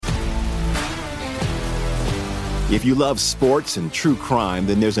If you love sports and true crime,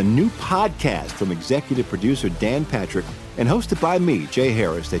 then there's a new podcast from executive producer Dan Patrick and hosted by me, Jay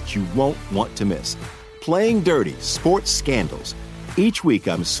Harris, that you won't want to miss. Playing Dirty: Sports Scandals. Each week,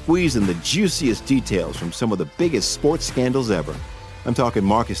 I'm squeezing the juiciest details from some of the biggest sports scandals ever. I'm talking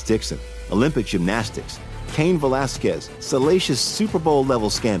Marcus Dixon, Olympic gymnastics, Cain Velasquez, salacious Super Bowl-level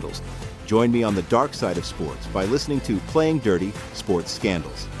scandals. Join me on the dark side of sports by listening to Playing Dirty: Sports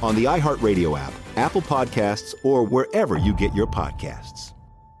Scandals on the iHeartRadio app, Apple Podcasts, or wherever you get your podcasts.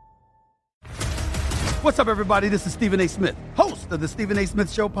 What's up, everybody? This is Stephen A. Smith, host of the Stephen A.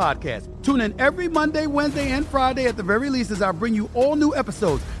 Smith Show podcast. Tune in every Monday, Wednesday, and Friday at the very least as I bring you all new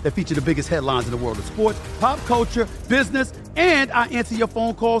episodes that feature the biggest headlines in the world of sports, pop culture, business, and I answer your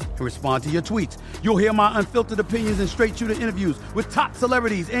phone calls and respond to your tweets. You'll hear my unfiltered opinions and straight-shooter interviews with top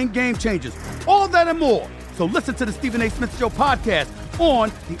celebrities and game changers. All that and more. So listen to the Stephen A. Smith Show podcast on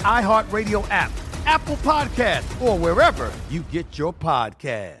the iHeartRadio app, Apple Podcasts, or wherever you get your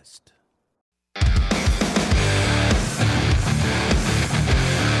podcast.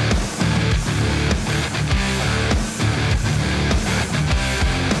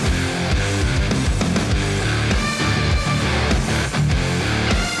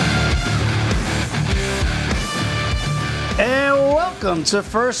 And welcome to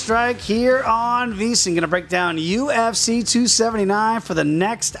First Strike here on VSiN. Going to break down UFC 279 for the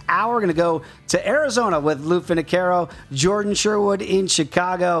next hour. Going to go to Arizona with Lou Finicaro, Jordan Sherwood in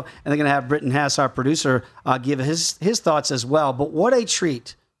Chicago, and they're going to have Britton Hass, our producer, give his thoughts as well. But what a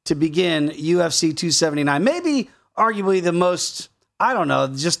treat to begin UFC 279. Maybe arguably the most, I don't know,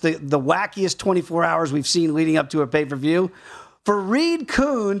 just the wackiest 24 hours we've seen leading up to a pay-per-view. For Reed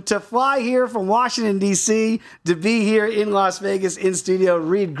Kuhn to fly here from Washington, D.C., to be here in Las Vegas in studio.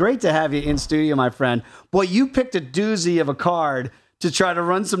 Reed, great to have you in studio, my friend. Boy, you picked a doozy of a card to try to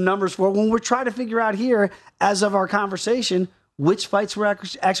run some numbers for when we're trying to figure out here, as of our conversation, which fights we're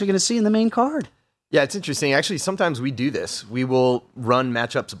actually going to see in the main card. Yeah, it's interesting. Actually, sometimes we do this. We will run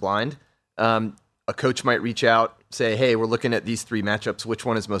matchups blind. A coach might reach out, say, hey, we're looking at these three matchups. Which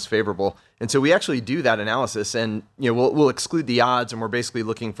one is most favorable? And so we actually do that analysis, and we'll exclude the odds, and we're basically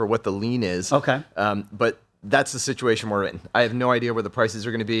looking for what the lean is. Okay. But that's the situation we're in. I have no idea where the prices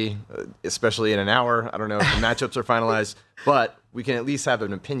are going to be, especially in an hour. I don't know if the matchups are finalized, but we can at least have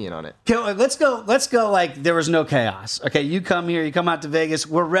an opinion on it. Okay, let's go like there was no chaos. Okay, you come here, you come out to Vegas.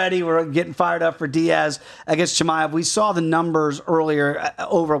 We're ready. We're getting fired up for Diaz against Chimaev. We saw the numbers earlier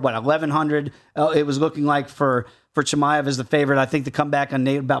over, 1,100. It was looking like for Chimaev as the favorite. I think the comeback on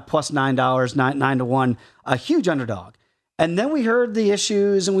Nate about plus $9, 9 to 1, a huge underdog. And then we heard the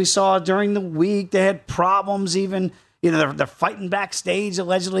issues, and we saw during the week they had problems even, they're fighting backstage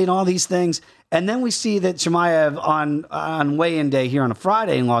allegedly and all these things. And then we see that Chimaev on weigh-in day here on a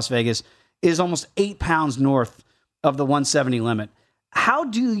Friday in Las Vegas is almost 8 pounds north of the 170 limit. How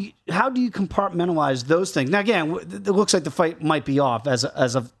do you compartmentalize those things? Now, again, it looks like the fight might be off as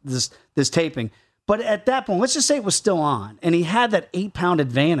of this taping. But at that point, let's just say it was still on, and he had that 8-pound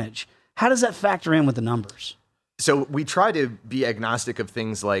advantage. How does that factor in with the numbers? So we try to be agnostic of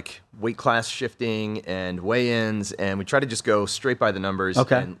things like weight class shifting and weigh-ins, and we try to just go straight by the numbers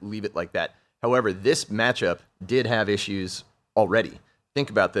and leave it like that. However, this matchup did have issues already. Think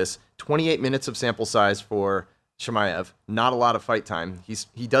about this. 28 minutes of sample size for Chimaev, not a lot of fight time.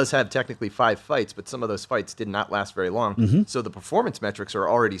 He does have technically 5 fights, but some of those fights did not last very long. Mm-hmm. So the performance metrics are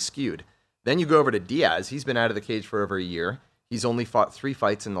already skewed. Then you go over to Diaz. He's been out of the cage for over a year. He's only fought 3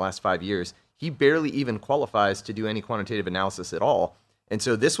 fights in the last 5 years. He barely even qualifies to do any quantitative analysis at all. And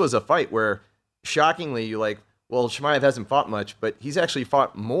so this was a fight where, shockingly, you're like, well, Chimaev hasn't fought much, but he's actually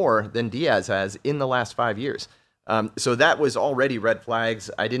fought more than Diaz has in the last 5 years. So that was already red flags.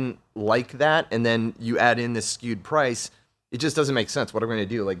 I didn't like that. And then you add in this skewed price. It just doesn't make sense. What are we going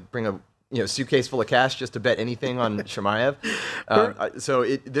to do? Like bring a suitcase full of cash just to bet anything on Chimaev? So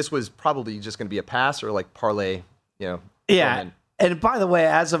this was probably just going to be a pass or like parlay, Yeah. And by the way,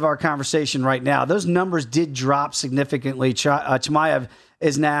 as of our conversation right now, those numbers did drop significantly. Chimaev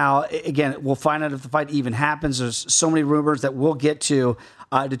is now, again, we'll find out if the fight even happens. There's so many rumors that we'll get to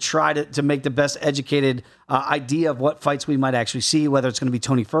try to make the best educated idea of what fights we might actually see, whether it's going to be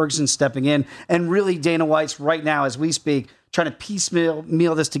Tony Ferguson stepping in. And really, Dana White's right now, as we speak, trying to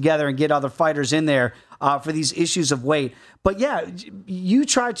piecemeal this together and get other fighters in there for these issues of weight. But yeah, you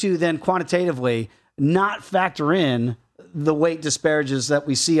try to then quantitatively not factor in the weight disparages that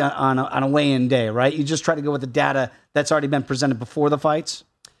we see on a weigh-in day, right? You just try to go with the data that's already been presented before the fights?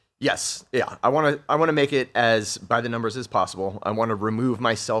 Yes. Yeah. I want to make it as by the numbers as possible. I want to remove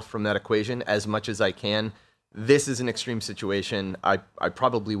myself from that equation as much as I can. This is an extreme situation. I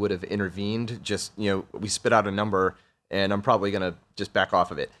probably would have intervened. Just, we spit out a number, and I'm probably going to just back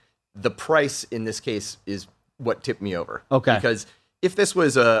off of it. The price in this case is what tipped me over. Okay. Because if this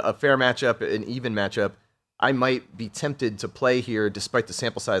was a fair matchup, an even matchup, I might be tempted to play here despite the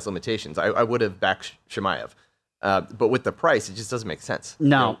sample size limitations. I would have backed Chimaev. But with the price, it just doesn't make sense.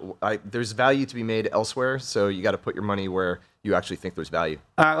 No. There's value to be made elsewhere, so you got to put your money where you actually think there's value.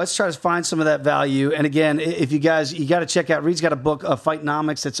 All right, let's try to find some of that value. And again, if you got to check out, Reed's got a book of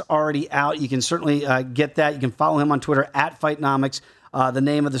Fightnomics that's already out. You can certainly get that. You can follow him on Twitter at Fightnomics, the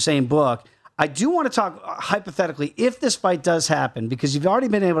name of the same book. I do want to talk hypothetically if this fight does happen, because you've already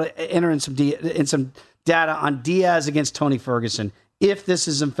been able to enter in some data on Diaz against Tony Ferguson. If this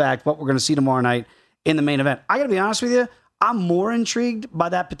is in fact what we're going to see tomorrow night in the main event, I got to be honest with you, I'm more intrigued by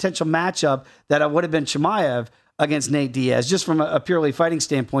that potential matchup that I would have been Chimaev against Nate Diaz, just from a purely fighting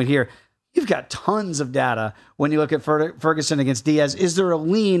standpoint here. You've got tons of data when you look at Ferguson against Diaz. Is there a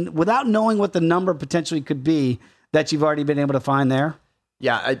lean, without knowing what the number potentially could be, that you've already been able to find there?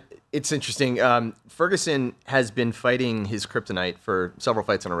 Yeah, it's interesting. Ferguson has been fighting his kryptonite for several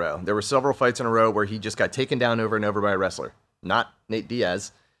fights in a row. There were several fights in a row where he just got taken down over and over by a wrestler, not Nate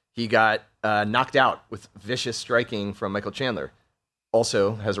Diaz. He got knocked out with vicious striking from Michael Chandler.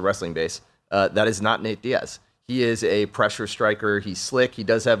 Also has a wrestling base. That is not Nate Diaz. He is a pressure striker. He's slick. He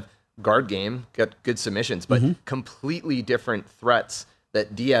does have guard game, got good submissions, but completely different threats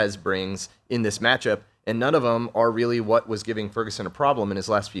that Diaz brings in this matchup, and none of them are really what was giving Ferguson a problem in his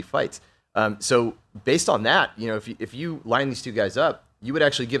last few fights. So based on that, if you line these two guys up, you would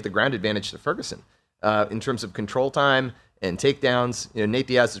actually give the ground advantage to Ferguson in terms of control time and takedowns. Nate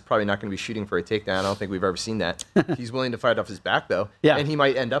Diaz is probably not going to be shooting for a takedown. I don't think we've ever seen that. He's willing to fight off his back, though, and he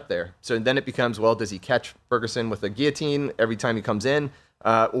might end up there. So then it becomes, well, does he catch Ferguson with a guillotine every time he comes in,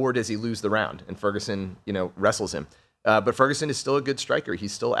 or does he lose the round and Ferguson, wrestles him? But Ferguson is still a good striker.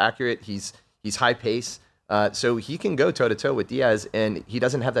 He's still accurate. He's high pace. So he can go toe-to-toe with Diaz, and he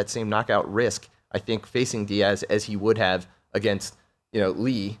doesn't have that same knockout risk, I think, facing Diaz as he would have against,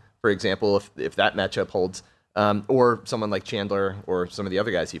 Lee, for example, if that matchup holds. Or someone like Chandler or some of the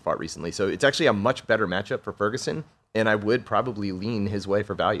other guys he fought recently. So it's actually a much better matchup for Ferguson, and I would probably lean his way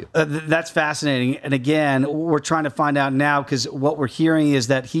for value. That's fascinating. And again, we're trying to find out now, because what we're hearing is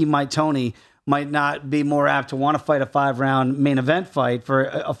that Tony might not be more apt to want to fight a 5-round main event fight for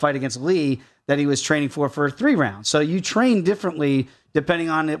a fight against Lee that he was training for 3 rounds. So you train differently depending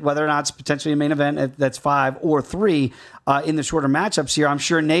on whether or not it's potentially a main event that's 5 or 3 in the shorter matchups here. I'm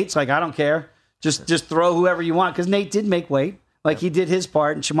sure Nate's like, I don't care. Just throw whoever you want, because Nate did make weight. He did his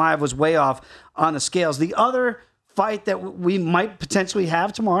part, and Chimaev was way off on the scales. The other fight that we might potentially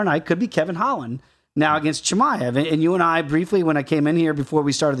have tomorrow night could be Kevin Holland now against Chimaev. And you and I briefly, when I came in here before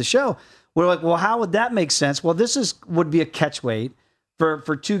we started the show, we're like, well, how would that make sense? Well, this would be a catch weight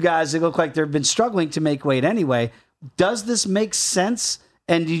for two guys that look like they've been struggling to make weight anyway. Does this make sense?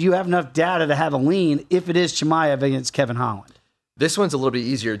 And do you have enough data to have a lean if it is Chimaev against Kevin Holland? This one's a little bit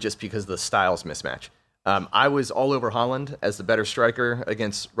easier just because of the styles mismatch. I was all over Holland as the better striker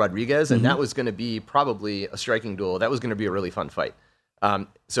against Rodriguez, and that was going to be probably a striking duel. That was going to be a really fun fight.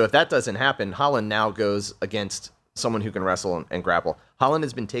 So if that doesn't happen, Holland now goes against someone who can wrestle and grapple. Holland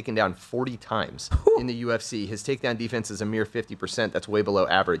has been taken down 40 times in the UFC. His takedown defense is a mere 50%. That's way below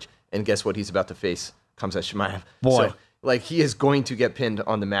average. And guess what? He's about to face Khamzat Chimaev. Boy. So, he is going to get pinned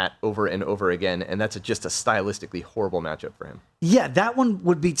on the mat over and over again, and that's just a stylistically horrible matchup for him. Yeah, that one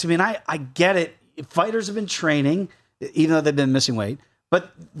would be, to me, and I get it. Fighters have been training, even though they've been missing weight,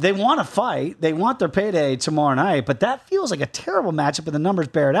 but they want to fight. They want their payday tomorrow night, but that feels like a terrible matchup, and the numbers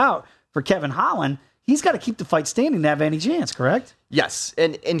bear it out for Kevin Holland. He's got to keep the fight standing to have any chance, correct? Yes,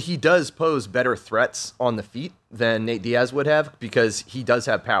 and he does pose better threats on the feet than Nate Diaz would have, because he does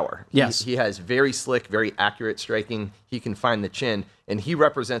have power. Yes. He has very slick, very accurate striking. He can find the chin, and he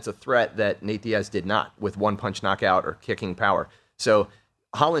represents a threat that Nate Diaz did not with one-punch knockout or kicking power. So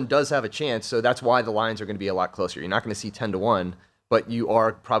Holland does have a chance, so that's why the lines are going to be a lot closer. You're not going to see 10-1, but you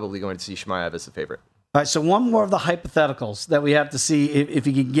are probably going to see Chimaev as the favorite. All right, so one more of the hypotheticals that we have to see if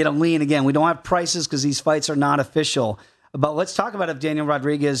you can get a lean. Again, we don't have prices because these fights are not official. But let's talk about if Daniel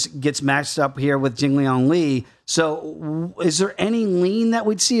Rodriguez gets matched up here with Jingliang Lee. So is there any lean that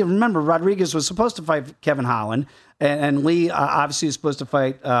we'd see? Remember, Rodriguez was supposed to fight Kevin Holland, and Lee obviously was supposed to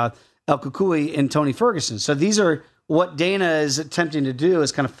fight El Kukui and Tony Ferguson. So these are what Dana is attempting to do,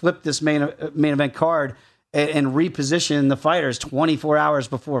 is kind of flip this main event card and reposition the fighters 24 hours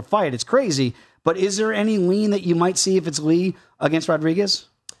before a fight. It's crazy. But is there any lean that you might see if it's Lee against Rodriguez?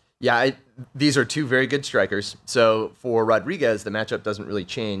 Yeah, these are two very good strikers. So for Rodriguez, the matchup doesn't really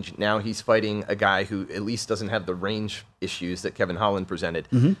change. Now he's fighting a guy who at least doesn't have the range issues that Kevin Holland presented.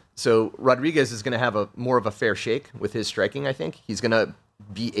 Mm-hmm. So Rodriguez is going to have more of a fair shake with his striking, I think. He's going to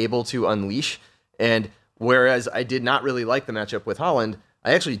be able to unleash. And whereas I did not really like the matchup with Holland,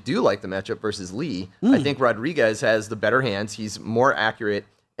 I actually do like the matchup versus Lee. I think Rodriguez has the better hands. He's more accurate.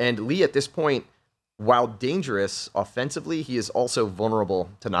 And Lee at this point, while dangerous offensively, he is also vulnerable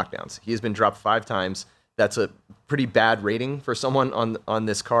to knockdowns. He has been dropped 5 times. That's a pretty bad rating for someone on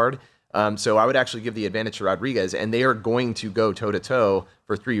this card. So I would actually give the advantage to Rodriguez, and they are going to go toe-to-toe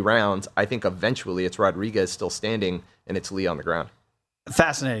for 3 rounds. I think eventually it's Rodriguez still standing, and it's Lee on the ground.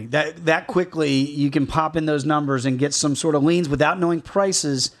 Fascinating. That quickly you can pop in those numbers and get some sort of leans without knowing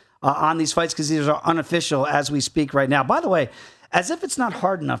prices on these fights, because these are unofficial as we speak right now. By the way, as if it's not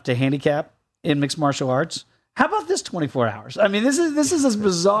hard enough to handicap in mixed martial arts, how about this 24 hours? I mean, this is as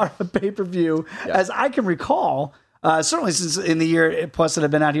bizarre a pay-per-view as I can recall, certainly since in the year plus that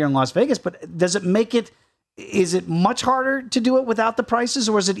I've been out here in Las Vegas. But does it make it, is it much harder to do it without the prices,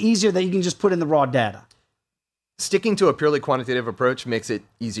 or is it easier that you can just put in the raw data? Sticking to a purely quantitative approach makes it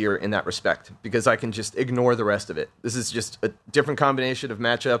easier in that respect, because I can just ignore the rest of it. This is just a different combination of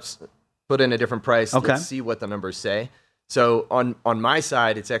matchups, put in a different price, let's see what the numbers say. So on my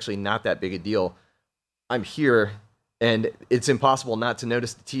side, it's actually not that big a deal. I'm here, and it's impossible not to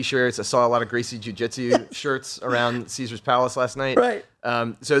notice the T-shirts. I saw a lot of Gracie Jiu-Jitsu shirts around Caesar's Palace last night. Right.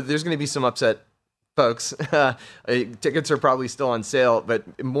 So there's going to be some upset folks. Tickets are probably still on sale,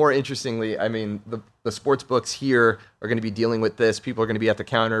 but more interestingly, I mean, the sports books here are going to be dealing with this. People are going to be at the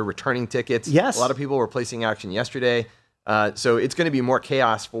counter returning tickets. Yes. A lot of people were placing action yesterday. So it's going to be more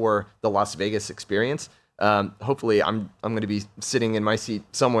chaos for the Las Vegas experience. Hopefully I'm going to be sitting in my seat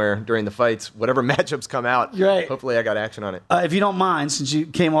somewhere during the fights, whatever matchups come out. Right. Hopefully I got action on it. If you don't mind, since you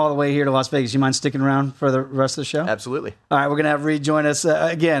came all the way here to Las Vegas, you mind sticking around for the rest of the show? Absolutely. All right, we're going to have Reed join us.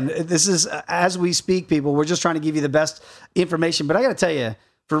 Again, this is, as we speak, people, we're just trying to give you the best information. But I got to tell you,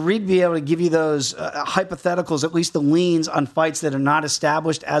 for Reed to be able to give you those hypotheticals, at least the leans on fights that are not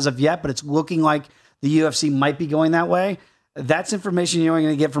established as of yet, but it's looking like the UFC might be going that way, that's information you're only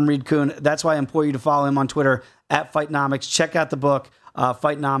going to get from Reed Kuhn. That's why I implore you to follow him on Twitter at Fightnomics. Check out the book,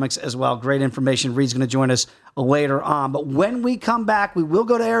 Fightnomics, as well. Great information. Reed's going to join us later on. But when we come back, we will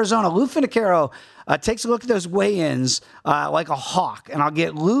go to Arizona. Lou Finicaro takes a look at those weigh-ins like a hawk, and I'll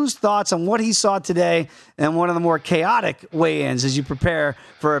get Lou's thoughts on what he saw today and one of the more chaotic weigh-ins as you prepare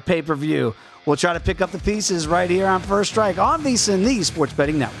for a pay-per-view. We'll try to pick up the pieces right here on First Strike on VSiN, the Sports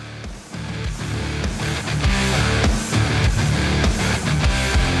Betting Network.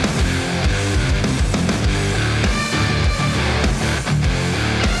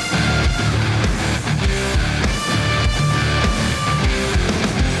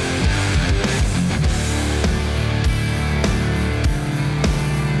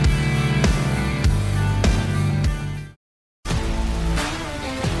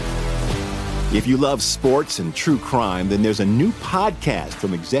 If you love sports and true crime, then there's a new podcast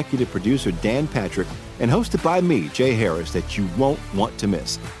from executive producer Dan Patrick and hosted by me, Jay Harris, that you won't want to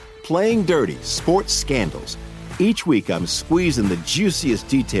miss. Playing Dirty: Sports Scandals. Each week, I'm squeezing the juiciest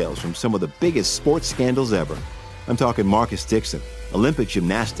details from some of the biggest sports scandals ever. I'm talking Marcus Dixon, Olympic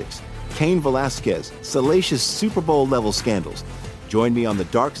gymnastics, Cain Velasquez, salacious Super Bowl-level scandals. Join me on the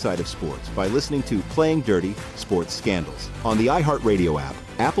dark side of sports by listening to Playing Dirty: Sports Scandals on the iHeartRadio app,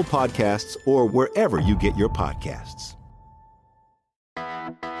 Apple Podcasts, or wherever you get your podcasts.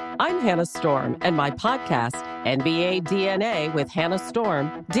 I'm Hannah Storm, and my podcast, NBA DNA with Hannah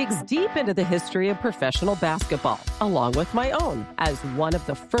Storm, digs deep into the history of professional basketball, along with my own, as one of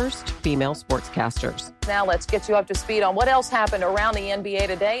the first female sportscasters. Now let's get you up to speed on what else happened around the NBA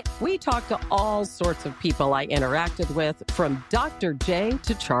today. We talk to all sorts of people I interacted with, from Dr. J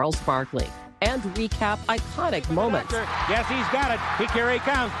to Charles Barkley, and recap iconic moments. Yes, he's got it. Here he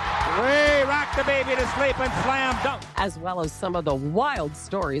comes. Way rock the baby to sleep and slam dunk. As well as some of the wild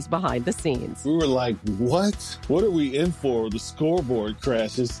stories behind the scenes. We were like, what? What are we in for? The scoreboard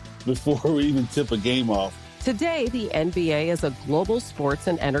crashes before we even tip a game off. Today, the NBA is a global sports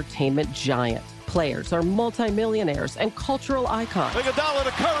and entertainment giant. Players are multimillionaires and cultural icons. Iguodala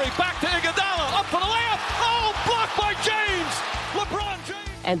to Curry, back to Iguodala, up for the layup. Oh, blocked by James. LeBron James.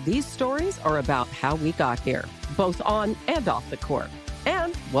 And these stories are about how we got here, both on and off the court.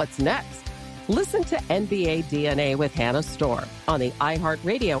 And what's next? Listen to NBA DNA with Hannah Storm on the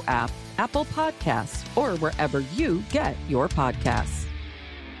iHeartRadio app, Apple Podcasts, or wherever you get your podcasts.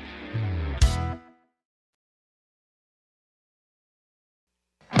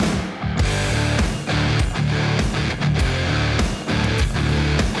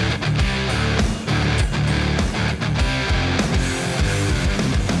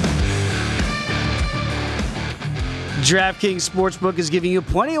 DraftKings Sportsbook is giving you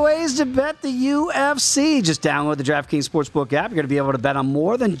plenty of ways to bet the UFC. Just download the DraftKings Sportsbook app. You're going to be able to bet on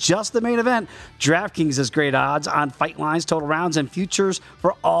more than just the main event. DraftKings has great odds on fight lines, total rounds, and futures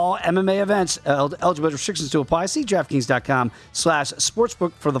for all MMA events. Eligible restrictions to apply. See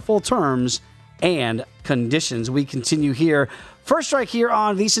DraftKings.com/sportsbook for the full terms and conditions. We continue here. First Strike here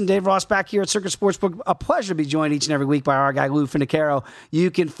on VSiN. Dave Ross back here at Circuit Sportsbook. A pleasure to be joined each and every week by our guy, Lou Finicaro.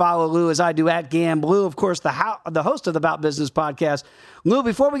 You can follow Lou as I do at Gamblue, of course, the host of the About Business podcast. Lou,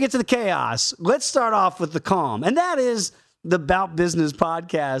 before we get to the chaos, let's start off with the calm, and that is the About Business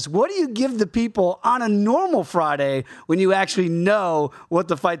podcast. What do you give the people on a normal Friday when you actually know what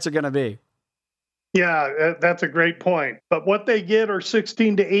the fights are going to be? Yeah, that's a great point. But what they get are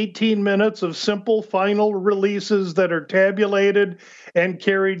 16 to 18 minutes of simple final releases that are tabulated and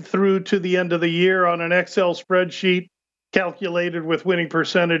carried through to the end of the year on an Excel spreadsheet calculated with winning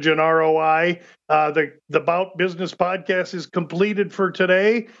percentage and ROI. The About Business podcast is completed for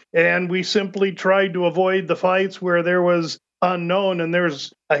today, and we simply tried to avoid the fights where there was unknown, and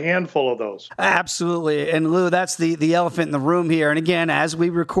there's a handful of those. Absolutely. And Lou, that's the elephant in the room here. And again, as we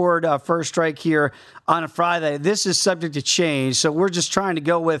record First Strike here on a Friday, this is subject to change. So we're just trying to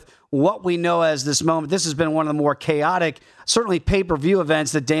go with what we know as this moment. This has been one of the more chaotic, certainly pay-per-view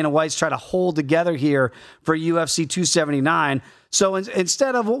events that Dana White's trying to hold together here for UFC 279. So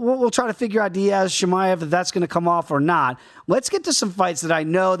instead of, we'll try to figure out Diaz, Chimaev, if that's going to come off or not. Let's get to some fights that I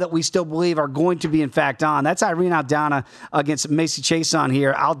know that we still believe are going to be in fact on. That's Irene Aldana against Macy Chiasson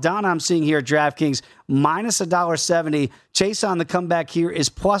here. Aldana, I'm seeing here at DraftKings, minus $1.70. Chiasson, the comeback here, is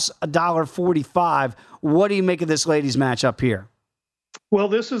plus $1.45. What do you make of this ladies' matchup here? Well,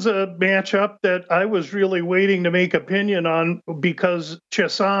 this is a matchup that I was really waiting to make opinion on because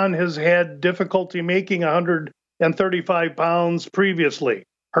Chiasson has had difficulty making 135 pounds previously.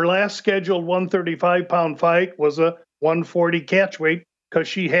 Her last scheduled 135-pound fight was a 140 catchweight because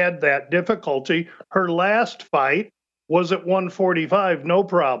she had that difficulty. Her last fight was at 145, no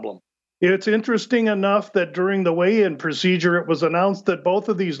problem. It's interesting enough that during the weigh-in procedure, it was announced that both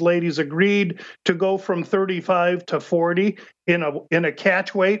of these ladies agreed to go from 35 to 40 in a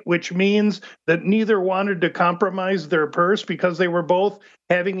catch weight, which means that neither wanted to compromise their purse because they were both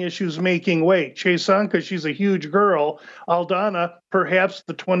having issues making weight. Chiasson, because she's a huge girl. Aldana, perhaps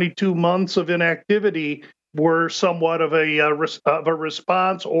the 22 months of inactivity were somewhat of a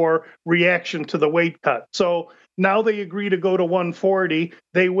response or reaction to the weight cut. So now they agree to go to 140.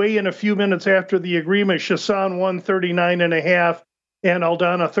 They weigh in a few minutes after the agreement. Chiasson 139.5 and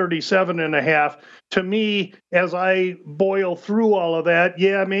Aldana 37.5. To me, as I boil through all of that,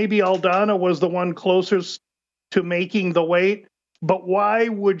 yeah, maybe Aldana was the one closest to making the weight, but why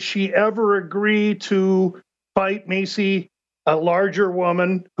would she ever agree to fight Macy, a larger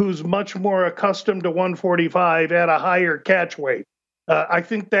woman who's much more accustomed to 145 at a higher catch weight? I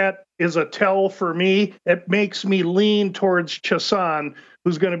think that is a tell for me. It makes me lean towards Chiasson,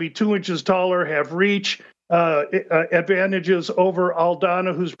 who's going to be 2 inches taller, have reach advantages over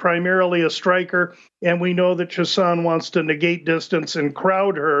Aldana, who's primarily a striker. And we know that Chiasson wants to negate distance and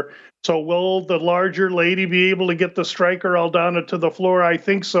crowd her. So will the larger lady be able to get the striker Aldana to the floor? I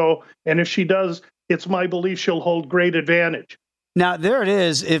think so. And if she does, it's my belief she'll hold great advantage. Now, there it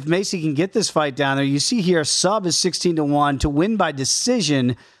is. If Macy can get this fight down there, you see here, sub is 16-1 to win by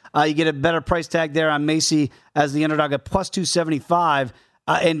decision. You get a better price tag there on Macy as the underdog at plus 275.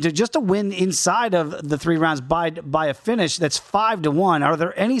 And just to win inside of the 3 rounds by a finish, that's 5-1. Are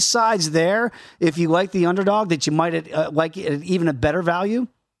there any sides there, if you like the underdog, that you might like at even a better value?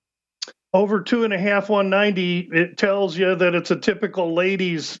 Over 2.5, 190, it tells you that it's a typical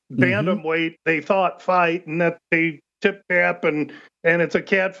ladies bantamweight, they thought, fight, and that they tip tap and it's a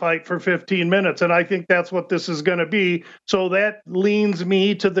cat fight for 15 minutes. And I think that's what this is going to be. So that leans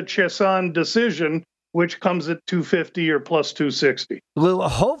me to the Chiasson decision, which comes at 250 or plus 260. Lou,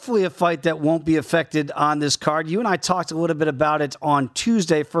 hopefully a fight that won't be affected on this card. You and I talked a little bit about it on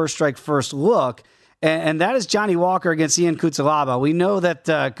Tuesday, First Strike, First Look, and that is Johnny Walker against Ian Cutelaba. We know that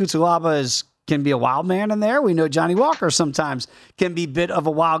Cutelaba can be a wild man in there. We know Johnny Walker sometimes can be a bit of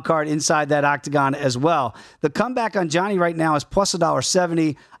a wild card inside that octagon as well. The comeback on Johnny right now is plus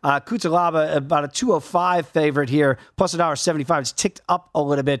 $1.70. Cutelaba about a 205 favorite here, plus $1.75. It's ticked up a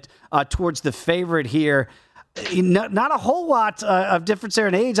little bit towards the favorite here. Not a whole lot of difference there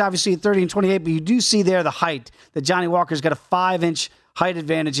in age, obviously at 30 and 28, but you do see there the height that Johnny Walker's got a 5-inch height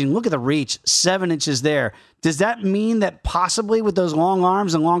advantage, and look at the reach, 7 inches there. Does that mean that possibly with those long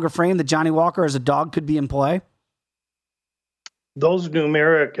arms and longer frame that Johnny Walker as a dog could be in play? Those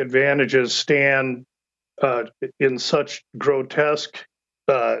numeric advantages stand in such grotesque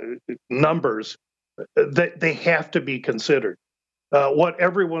numbers they have to be considered. What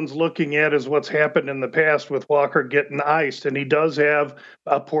everyone's looking at is what's happened in the past with Walker getting iced, and he does have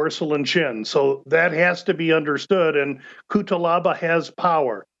a porcelain chin. So that has to be understood, and Cutelaba has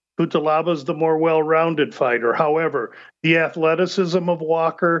power. Cutelaba's the more well-rounded fighter. However, the athleticism of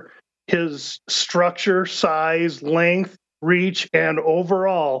Walker, his structure, size, length, reach, and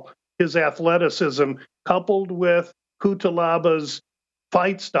overall his athleticism, coupled with Cutelaba's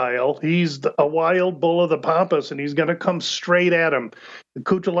fight style. He's a wild bull of the pampas, and he's going to come straight at him.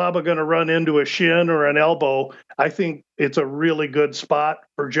 Cutelaba going to run into a shin or an elbow. I think it's a really good spot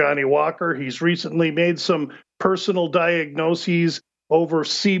for Johnny Walker. He's recently made some personal diagnoses over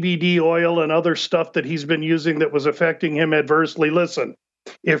CBD oil and other stuff that he's been using that was affecting him adversely. Listen,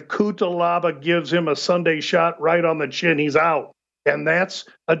 if Cutelaba gives him a Sunday shot right on the chin, he's out. And that's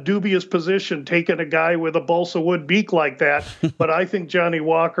a dubious position, taking a guy with a balsa wood beak like that. But I think Johnny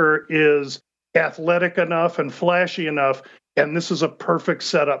Walker is athletic enough and flashy enough, and this is a perfect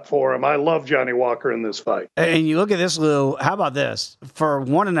setup for him. I love Johnny Walker in this fight. And you look at this, Lou, how about this? For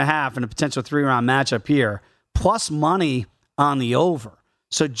 1.5 in a potential 3-round matchup here, plus money on the over.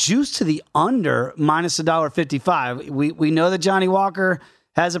 So juice to the under, minus $1.55. We know that Johnny Walker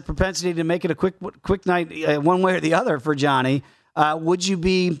has a propensity to make it a quick night one way or the other for Johnny. Would you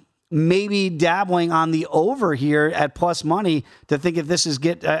be maybe dabbling on the over here at plus money to think if this is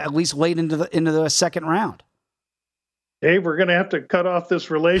get at least late into the second round? Dave, we're going to have to cut off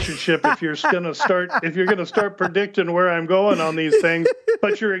this relationship if you're going to start predicting where I'm going on these things.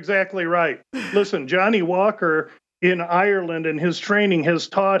 But you're exactly right. Listen, Johnny Walker in Ireland and his training has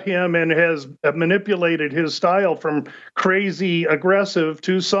taught him and has manipulated his style from crazy aggressive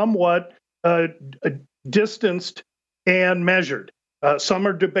to somewhat distanced and measured. Some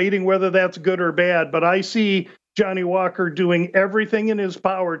are debating whether that's good or bad, but I see Johnny Walker doing everything in his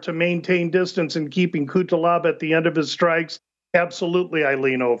power to maintain distance and keeping Cutelaba at the end of his strikes. Absolutely, I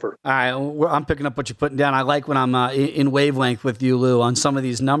lean over. All right, I'm picking up what you're putting down. I like when I'm in wavelength with you, Lou, on some of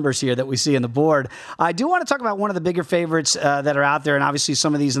these numbers here that we see on the board. I do want to talk about one of the bigger favorites that are out there, and obviously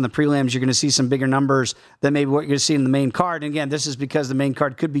some of these in the prelims, you're going to see some bigger numbers than maybe what you're going to see in the main card. And again, this is because the main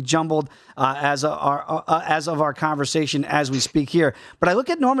card could be jumbled as of our conversation as we speak here. But I look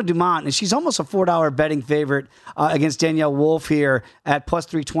at Norma Dumont, and she's almost a $4 betting favorite against Danielle Wolf here at plus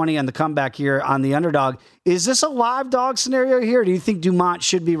 320 on the comeback here on the underdog. Is this a live dog scenario here? Or do you think Dumont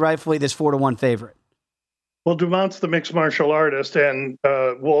should be rightfully this 4-1 favorite? Well, Dumont's the mixed martial artist, and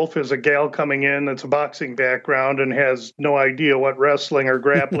Wolf is a gal coming in that's a boxing background and has no idea what wrestling or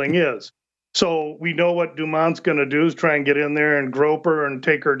grappling is. So we know what Dumont's going to do is try and get in there and grope her and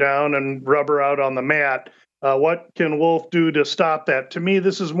take her down and rub her out on the mat. What can Wolf do to stop that? To me,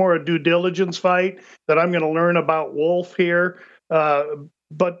 this is more a due diligence fight that I'm going to learn about Wolf here.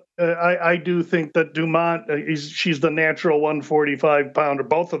 But I do think that Dumont, she's the natural 145-pounder.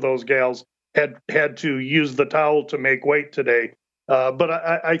 Both of those gals had to use the towel to make weight today. But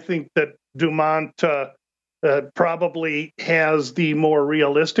I think that Dumont probably has the more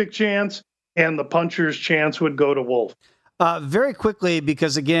realistic chance, and the puncher's chance would go to Wolf. Very quickly,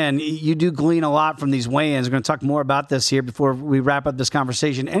 because, again, you do glean a lot from these weigh-ins. We're going to talk more about this here before we wrap up this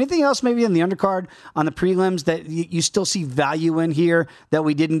conversation. Anything else maybe in the undercard on the prelims that you still see value in here that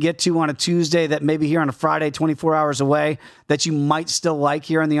we didn't get to on a Tuesday that maybe here on a Friday, 24 hours away, that you might still like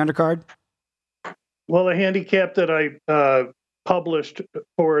here on the undercard? Well, the handicap that I published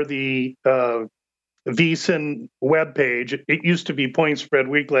for the VSiN webpage, it used to be Point Spread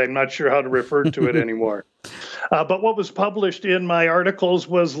Weekly. I'm not sure how to refer to it anymore. But what was published in my articles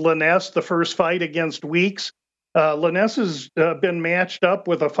was Liness, the first fight against Weeks. Liness has been matched up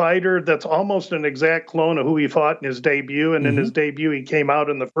with a fighter that's almost an exact clone of who he fought in his debut. And in his debut, he came out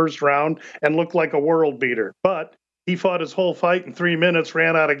in the first round and looked like a world beater. But he fought his whole fight in 3 minutes,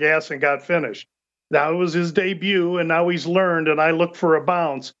 ran out of gas, and got finished. Now it was his debut, and now he's learned, and I look for a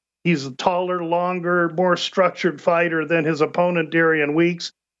bounce. He's a taller, longer, more structured fighter than his opponent, Darian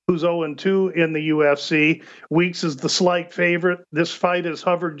Weeks, who's 0-2 in the UFC. Weeks is the slight favorite. This fight has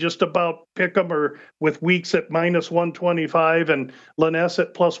hovered just about pick'em or with Weeks at minus 125 and Liness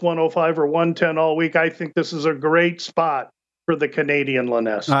at plus 105 or 110 all week. I think this is a great spot for the Canadian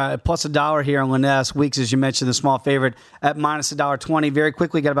Liness. Plus $1 here on Liness. Weeks, as you mentioned, the small favorite at minus $1.20. Very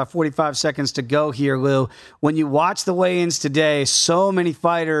quickly, got about 45 seconds to go here, Lou. When you watch the weigh-ins today, so many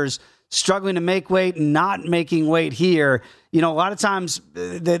fighters struggling to make weight, not making weight here. You know, a lot of times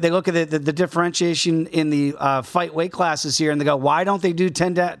they look at the differentiation in the fight weight classes here and they go, why don't they do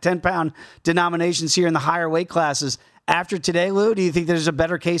 10-pound denominations here in the higher weight classes? After today, Lou, do you think there's a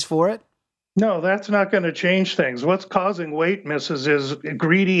better case for it? No, that's not going to change things. What's causing weight misses is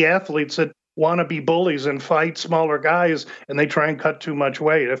greedy athletes that want to be bullies and fight smaller guys, and they try and cut too much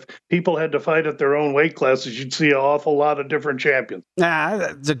weight. If people had to fight at their own weight classes, you'd see an awful lot of different champions.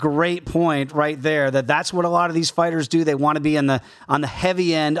 That's a great point right there. That's what a lot of these fighters do. They want to be on the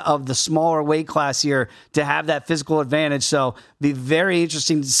heavy end of the smaller weight class here to have that physical advantage. So be very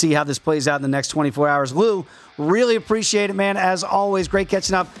interesting to see how this plays out in the next 24 hours. Lou, really appreciate it, man. As always, great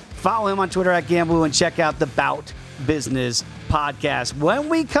catching up. Follow him on Twitter at Gambloo and check out the Bout Business podcast. When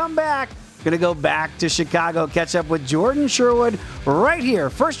we come back, going to go back to Chicago, catch up with Jordan Sherwood right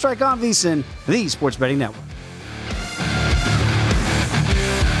here. First Strike on VSiN, the Sports Betting Network.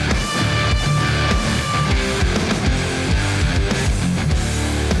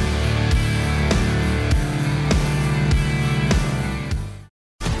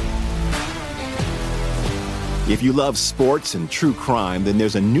 If you love sports and true crime, then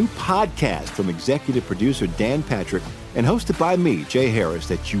there's a new podcast from executive producer Dan Patrick and hosted by me, Jay Harris,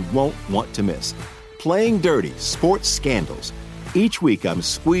 that you won't want to miss. Playing Dirty: Sports Scandals. Each week, I'm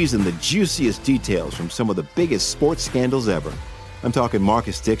squeezing the juiciest details from some of the biggest sports scandals ever. I'm talking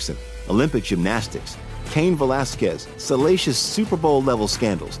Marcus Dixon, Olympic gymnastics, Cain Velasquez, salacious Super Bowl-level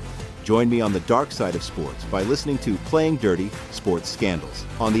scandals. Join me on the dark side of sports by listening to Playing Dirty: Sports Scandals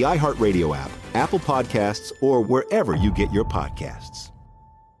on the iHeartRadio app, Apple Podcasts, or wherever you get your podcasts.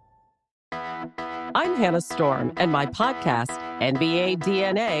 I'm Hannah Storm, and my podcast, NBA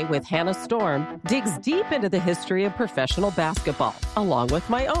DNA with Hannah Storm, digs deep into the history of professional basketball, along with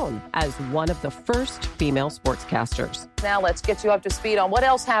my own, as one of the first female sportscasters. Now let's get you up to speed on what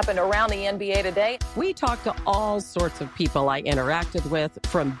else happened around the NBA today. We talk to all sorts of people I interacted with,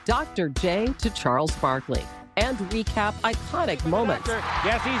 from Dr. J to Charles Barkley, and recap iconic moments.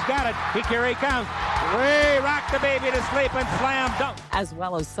 Yes, he's got it. Here he comes. Way rock the baby to sleep and slam dunk. As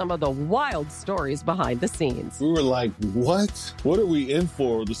well as some of the wild stories behind the scenes. We were like, what? What are we in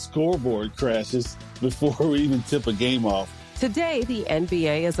for? The scoreboard crashes before we even tip a game off. Today, the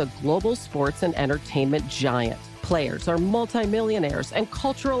NBA is a global sports and entertainment giant. Players are multimillionaires and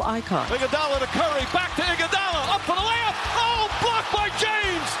cultural icons. Iguodala to Curry, back to Iguodala, up for the layup. Oh, blocked by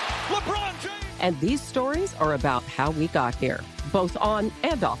James. LeBron James. And these stories are about how we got here, both on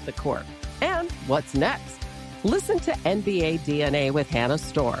and off the court. And what's next? Listen to NBA DNA with Hannah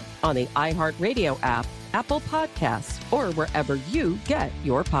Storm on the iHeartRadio app, Apple Podcasts, or wherever you get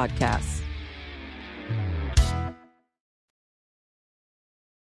your podcasts.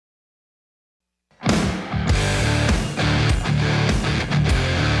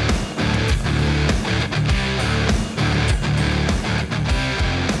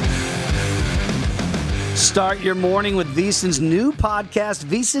 Start your morning with VSiN's new podcast,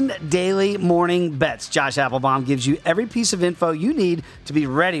 VSiN Daily Morning Bets. Josh Applebaum gives you every piece of info you need to be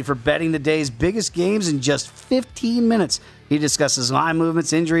ready for betting the day's biggest games in just 15 minutes. He discusses line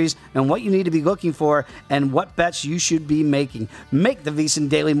movements, injuries, and what you need to be looking for and what bets you should be making. Make the VSiN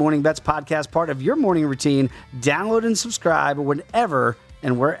Daily Morning Bets podcast part of your morning routine. Download and subscribe whenever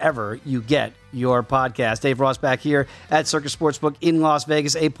and wherever you get your podcast. Dave Ross back here at Circus Sportsbook in Las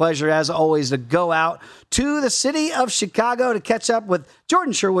Vegas. A pleasure, as always, to go out to the city of Chicago to catch up with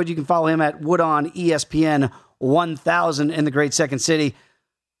Jordan Sherwood. You can follow him at Wood on ESPN 1000 in the great Second City.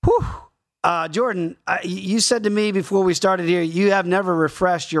 Whew. Jordan, you said to me before we started here, you have never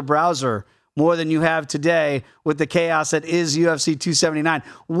refreshed your browser more than you have today with the chaos that is UFC 279.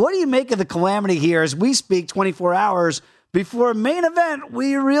 What do you make of the calamity here as we speak 24 hours before a main event?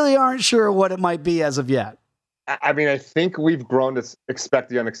 We really aren't sure what it might be as of yet. I mean, I think we've grown to expect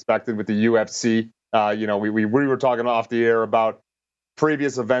the unexpected with the UFC. We were talking off the air about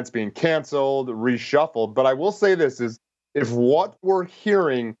previous events being canceled, reshuffled. But I will say this is, if what we're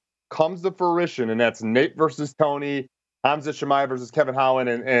hearing comes to fruition, and that's Nate versus Tony, Khamzat Chimaev versus Kevin Holland,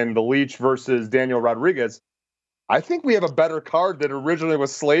 and the Leech versus Daniel Rodriguez, I think we have a better card that originally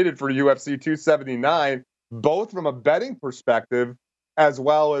was slated for UFC 279, both from a betting perspective as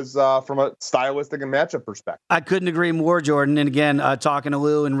well as from a stylistic and matchup perspective. I couldn't agree more, Jordan. And again, talking to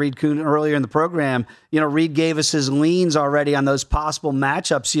Lou and Reed Kuhn earlier in the program, Reed gave us his leans already on those possible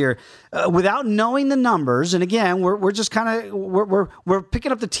matchups here without knowing the numbers. And again, we're just kind of we're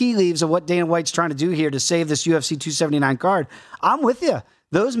picking up the tea leaves of what Dana White's trying to do here to save this UFC 279 card. I'm with you.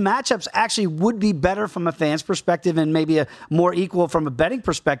 Those matchups actually would be better from a fan's perspective and maybe a more equal from a betting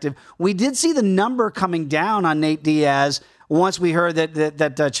perspective. We did see the number coming down on Nate Diaz once we heard that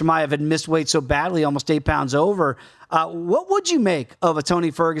Chimaev had missed weight so badly, almost 8 pounds over. What would you make of a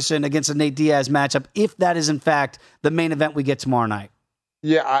Tony Ferguson against a Nate Diaz matchup if that is, in fact, the main event we get tomorrow night?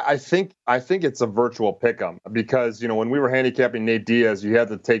 Yeah, I think it's a virtual pick'em because, when we were handicapping Nate Diaz, you had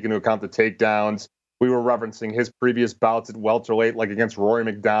to take into account the takedowns. we were referencing his previous bouts at welterweight, like against Rory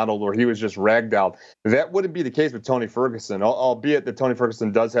McDonald, where he was just ragdolled. That wouldn't be the case with Tony Ferguson, albeit that Tony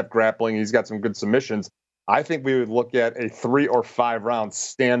Ferguson does have grappling. He's got some good submissions. I think we would look at a 3 or 5 round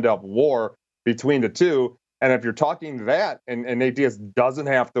stand-up war between the two. And if you're talking that, and Nate Diaz doesn't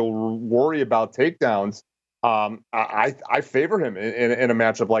have to worry about takedowns, I favor him in a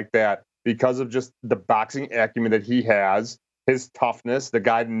matchup like that because of just the boxing acumen that he has, his toughness. The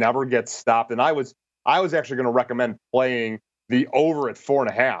guy never gets stopped. And I was actually going to recommend playing the over at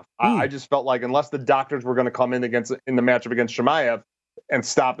 4.5. I just felt like unless the doctors were going to come in the matchup against Chimaev and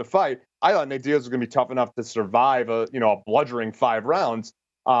stop the fight, I thought Nate Diaz was going to be tough enough to survive a bludgeoning 5 rounds.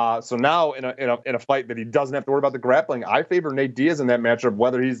 So now in a fight that he doesn't have to worry about the grappling, I favor Nate Diaz in that matchup,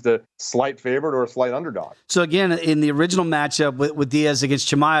 whether he's the slight favorite or a slight underdog. So again, in the original matchup with Diaz against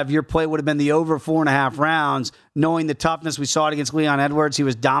Chimaev, your play would have been the over 4.5 rounds, knowing the toughness. We saw it against Leon Edwards. He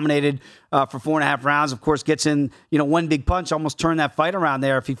was dominated for 4.5 rounds. Of course, gets in, one big punch, almost turned that fight around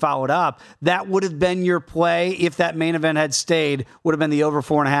there if he followed up. That would have been your play if that main event had stayed, would have been the over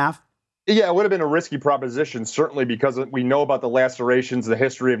 4.5? Yeah, it would have been a risky proposition, certainly because we know about the lacerations, the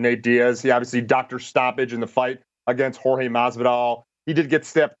history of Nate Diaz. He obviously doctor stoppage in the fight against Jorge Masvidal. He did get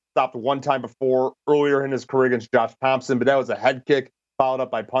stopped one time before earlier in his career against Josh Thompson, but that was a head kick followed up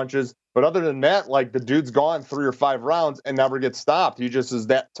by punches. But other than that, like the dude's gone 3 or 5 rounds and never gets stopped. He just is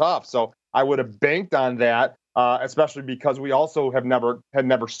that tough. So I would have banked on that, especially because we also had never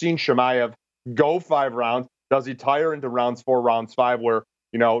seen Chimaev go 5 rounds. Does he tire into rounds 4, rounds 5, where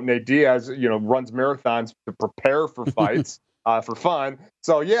Nate Diaz, runs marathons to prepare for fights, for fun.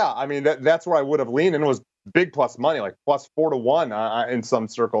 So, yeah, I mean, that's where I would have leaned, and it was big plus money, like plus 4 to 1 in some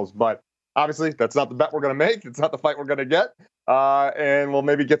circles. But obviously, that's not the bet we're going to make. It's not the fight we're going to get. And we'll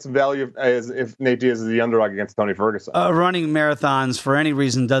maybe get some value if Nate Diaz is the underdog against Tony Ferguson. Running marathons for any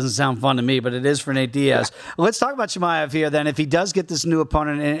reason doesn't sound fun to me, but it is for Nate Diaz. Yeah. Let's talk about Chimaev here then. If he does get this new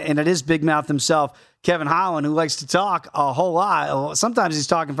opponent, and it is Big Mouth himself, Kevin Holland, who likes to talk a whole lot. Sometimes he's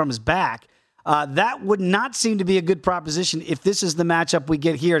talking from his back. That would not seem to be a good proposition if this is the matchup we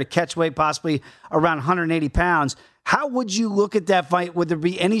get here to catch weight possibly around 180 pounds. How would you look at that fight? Would there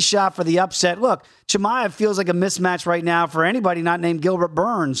be any shot for the upset? Look, Chimaev feels like a mismatch right now for anybody not named Gilbert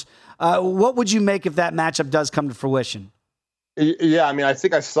Burns. What would you make if that matchup does come to fruition? Yeah, I mean, I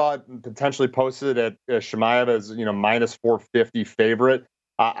think I saw it potentially posted at Chimaev as, minus 450 favorite.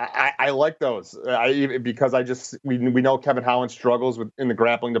 I like those because we know Kevin Holland struggles in the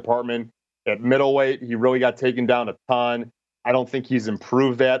grappling department. At middleweight, he really got taken down a ton. I don't think he's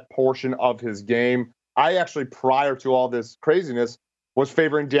improved that portion of his game. I actually, prior to all this craziness, was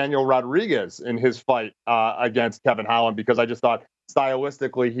favoring Daniel Rodriguez in his fight against Kevin Holland because I just thought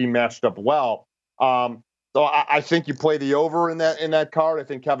stylistically he matched up well. So I think you play the over in that card. I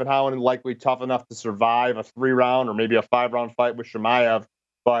think Kevin Holland is likely tough enough to survive a 3-round or maybe a 5-round fight with Chimaev,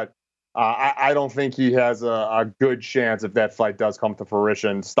 but I don't think he has a good chance if that fight does come to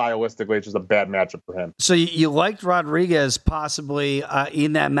fruition. Stylistically, it's just a bad matchup for him. So you liked Rodriguez possibly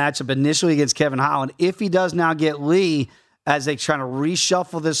in that matchup initially against Kevin Holland. If he does now get Lee as they try to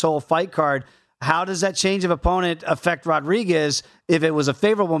reshuffle this whole fight card, how does that change of opponent affect Rodriguez? If it was a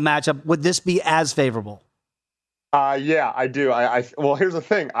favorable matchup, would this be as favorable? Yeah, I do. Well, here's the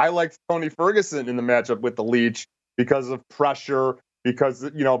thing. I liked Tony Ferguson in the matchup with the Leech because of pressure, because,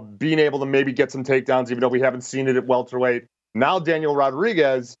 being able to maybe get some takedowns, even though we haven't seen it at welterweight. Now Daniel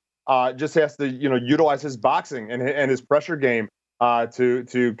Rodriguez just has to, utilize his boxing and his pressure game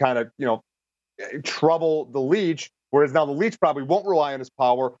to kind of, trouble the Leech. Whereas now the Leech probably won't rely on his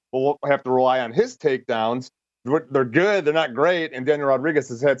power, but will have to rely on his takedowns. They're good, they're not great, and Daniel Rodriguez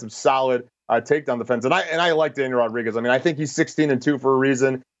has had some solid takedown defense. And I like Daniel Rodriguez. I mean, I think he's 16-2 for a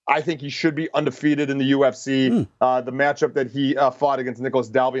reason. I think he should be undefeated in the UFC. The matchup that he fought against Nicholas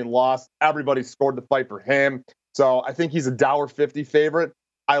Dalby and lost, everybody scored the fight for him. So I think he's a $1.50 favorite.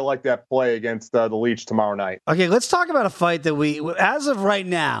 I like that play against the Leech tomorrow night. Okay, let's talk about a fight that as of right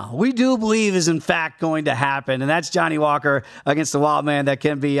now, we do believe is in fact going to happen, and that's Johnny Walker against the wild man that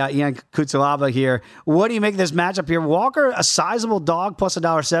can be Ian Cutelaba here. What do you make of this matchup here? Walker, a sizable dog, plus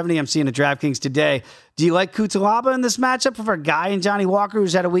 $1.70 I'm seeing at DraftKings today. Do you like Cutelaba in this matchup for a guy in Johnny Walker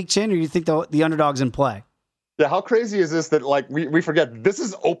who's had a weak chin, or do you think the underdog's in play? Yeah, how crazy is this that we forget this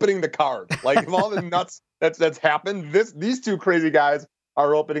is opening the card? Like of all the nuts that's happened, these two crazy guys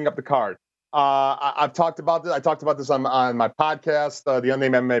are opening up the card. I've talked about this. I talked about this on my podcast, the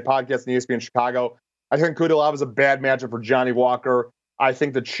Unnamed MMA podcast in ESPN Chicago. I think Cutelaba is a bad matchup for Johnny Walker. I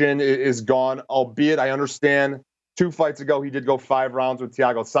think the chin is gone, albeit I understand 2 fights ago he did go 5 rounds with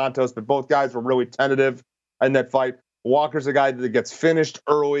Thiago Santos, but both guys were really tentative in that fight. Walker's a guy that gets finished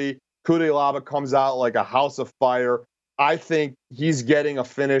early. Kudelaba comes out like a house of fire. I think he's getting a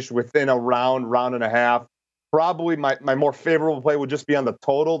finish within a round and a half. Probably my more favorable play would just be on the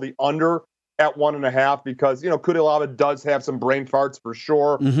total, the under at 1.5, because, Kudelaba does have some brain farts for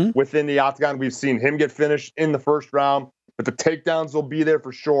sure within the octagon. We've seen him get finished in the first round, but the takedowns will be there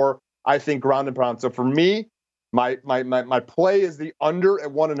for sure. I think ground and pound. So for me, my play is the under at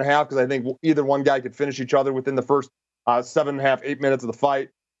 1.5, because I think either one guy could finish each other within the first 7.5, 8 minutes of the fight.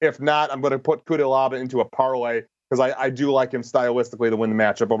 If not, I'm going to put Kudelaba into a parlay, because I do like him stylistically to win the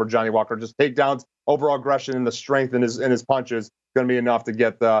matchup over Johnny Walker. Just takedowns, overall aggression, and the strength in his punches going to be enough to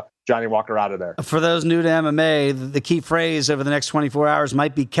get Johnny Walker out of there. For those new to MMA, the key phrase over the next 24 hours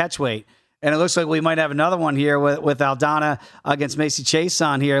might be catch weight. And it looks like we might have another one here with Aldana against Macy Chase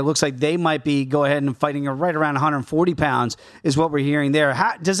on here. It looks like they might be go ahead and fighting right around 140 pounds is what we're hearing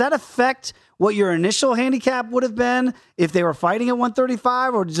there. Does that affect what your initial handicap would have been if they were fighting at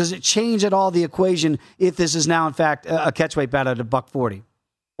 135, or does it change at all the equation if this is now, in fact, a catchweight battle at $140?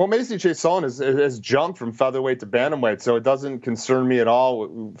 Well, Macy Chiasson has jumped from featherweight to bantamweight, so it doesn't concern me at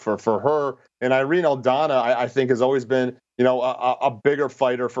all for her. And Irene Aldana, I think, has always been, a bigger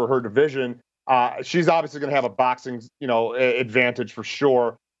fighter for her division. She's obviously going to have a boxing, advantage for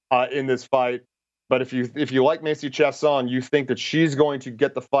sure in this fight. But if you like Macy Chiasson, you think that she's going to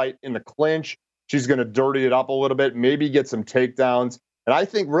get the fight in the clinch. She's going to dirty it up a little bit, maybe get some takedowns. And I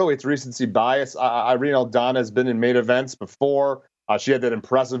think really it's recency bias. Irene Aldana has been in main events before. She had that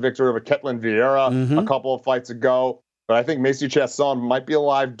impressive victory over Ketlin Vieira a couple of fights ago. But I think Macy Chiasson might be a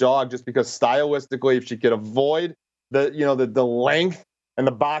live dog, just because stylistically, if she could avoid the length and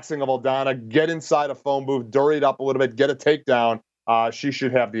the boxing of Aldana, get inside a phone booth, dirty it up a little bit, get a takedown, she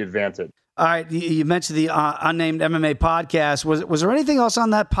should have the advantage. All right, you mentioned the Unnamed MMA podcast. Was there anything else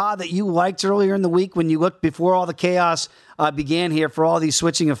on that pod that you liked earlier in the week when you looked before all the chaos began here for all these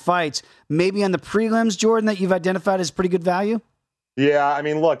switching of fights? Maybe on the prelims, Jordan, that you've identified as pretty good value? Yeah, I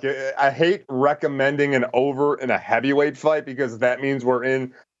mean, look, I hate recommending an over in a heavyweight fight, because that means we're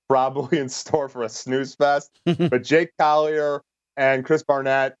probably in store for a snooze fest. But Jake Collier and Chris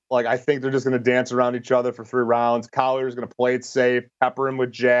Barnett, I think they're just going to dance around each other for 3 rounds. Collier's going to play it safe, pepper him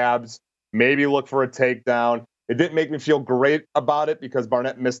with jabs, maybe look for a takedown. It didn't make me feel great about it because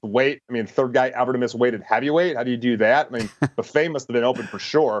Barnett missed weight. I mean, third guy ever to miss weight at heavyweight. How do you do that? I mean, buffet must have been open for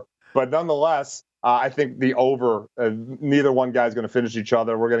sure. But nonetheless, I think the over, neither one guy is going to finish each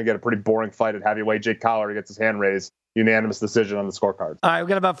other. We're going to get a pretty boring fight at heavyweight. Jake Collier gets his hand raised. Unanimous decision on the scorecard. All right, we've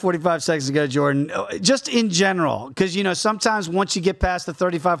got about 45 seconds to go, Jordan. Just in general, because, sometimes once you get past the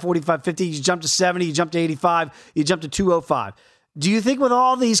 35, 45, 50, you jump to 70, you jump to 85, you jump to 205. Do you think with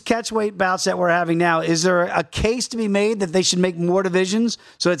all these catchweight bouts that we're having now, is there a case to be made that they should make more divisions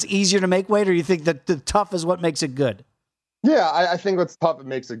so it's easier to make weight, or do you think that the tough is what makes it good? Yeah, I think what's tough, it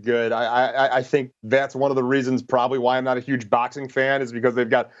makes it good. I think that's one of the reasons probably why I'm not a huge boxing fan, is because they've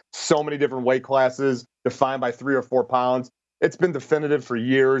got so many different weight classes defined by 3 or 4 pounds. It's been definitive for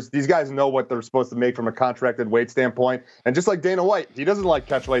years. These guys know what they're supposed to make from a contracted weight standpoint. And just like Dana White, he doesn't like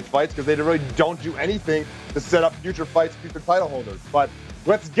catchweight fights because they really don't do anything to set up future fights, future title holders. But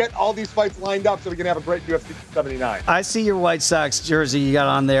let's get all these fights lined up so we can have a great UFC 79. I see your White Sox jersey you got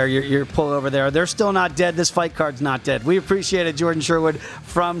on there, your pullover there. They're still not dead. This fight card's not dead. We appreciate it, Jordan Sherwood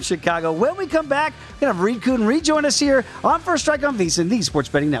from Chicago. When we come back, we're going to have Reed Kuhn rejoin us here on First Strike on VSiN, the Sports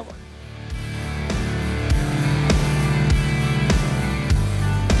Betting Network.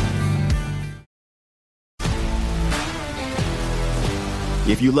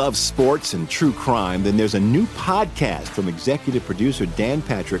 If you love sports and true crime, then there's a new podcast from executive producer Dan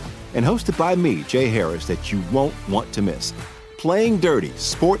Patrick and hosted by me, Jay Harris, that you won't want to miss. Playing Dirty: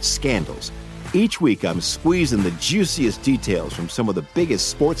 Sports Scandals. Each week, I'm squeezing the juiciest details from some of the biggest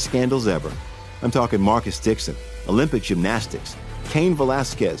sports scandals ever. I'm talking Marcus Dixon, Olympic gymnastics, Cain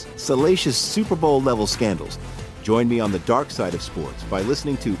Velasquez, salacious Super Bowl-level scandals. Join me on the dark side of sports by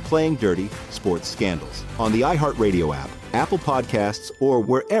listening to Playing Dirty: Sports Scandals on the iHeartRadio app, Apple Podcasts, or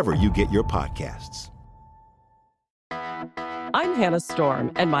wherever you get your podcasts. I'm Hannah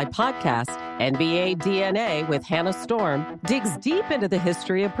Storm, and my podcast, NBA DNA with Hannah Storm, digs deep into the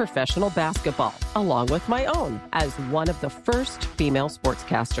history of professional basketball, along with my own, as one of the first female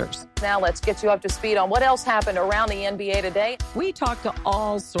sportscasters. Now let's get you up to speed on what else happened around the NBA today. We talk to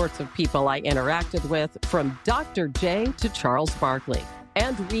all sorts of people I interacted with, from Dr. J to Charles Barkley,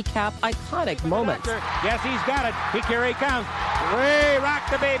 and recap iconic moments. Yes, he's got it. Here he comes. Way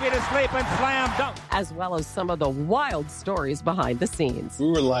rock the baby to sleep and slam dunk. As well as some of the wild stories behind the scenes. We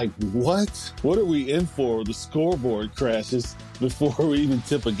were like, what? What are we in for? The scoreboard crashes before we even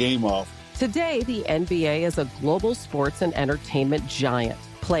tip a game off. Today, the NBA is a global sports and entertainment giant.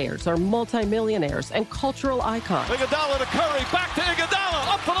 Players are multimillionaires and cultural icons. Iguodala to Curry, back to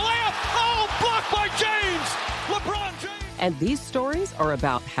Iguodala, up for the layup. Oh, blocked by James. LeBron James. And these stories are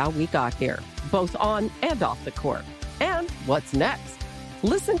about how we got here, both on and off the court. And what's next?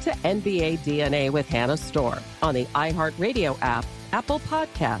 Listen to NBA DNA with Hannah Storr on the iHeartRadio app, Apple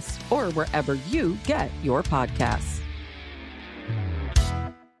Podcasts, or wherever you get your podcasts.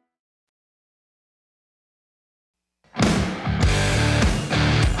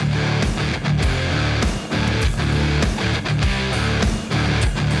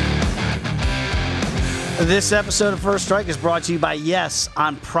 This episode of First Strike is brought to you by Yes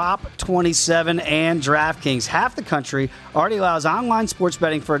on Prop 27 and DraftKings. Half the country already allows online sports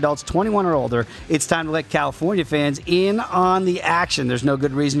betting for adults 21 or older. It's time to let California fans in on the action. There's no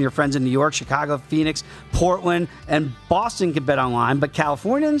good reason your friends in New York, Chicago, Phoenix, Portland, and Boston can bet online, but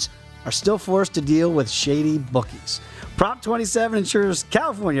Californians are still forced to deal with shady bookies. Prop 27 ensures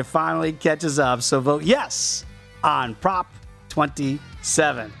California finally catches up, so vote yes on Prop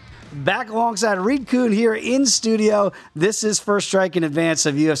 27. Back alongside Reed Kuhn here in studio. This is First Strike in advance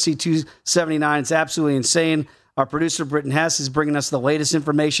of UFC 279. It's absolutely insane. Our producer, Britton Hess, is bringing us the latest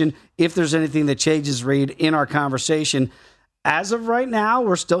information. If there's anything that changes, Reed, in our conversation. As of right now,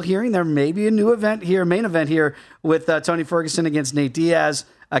 we're still hearing there may be a new event here, main event here, with Tony Ferguson against Nate Diaz.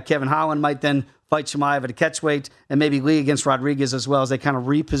 Kevin Holland might then fight Chimaev at a catchweight, and maybe Lee against Rodriguez as well, as they kind of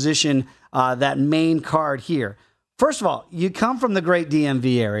reposition that main card here. First of all, you come from the great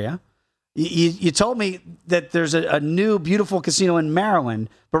DMV area. You told me that there's a new, beautiful casino in Maryland,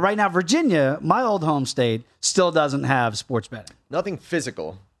 but right now Virginia, my old home state, still doesn't have sports betting. Nothing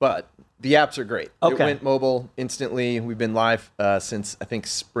physical, but the apps are great. Okay. It went mobile instantly. We've been live since, I think,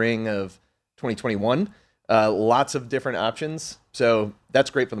 spring of 2021. Lots of different options. So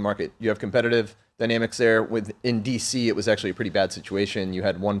that's great for the market. You have competitive dynamics there. In DC, it was actually a pretty bad situation. You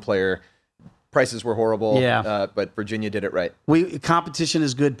had one player. Prices were horrible, but Virginia did it right. Competition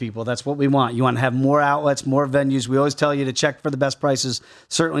is good, people. That's what we want. You want to have more outlets, more venues. We always tell you to check for the best prices.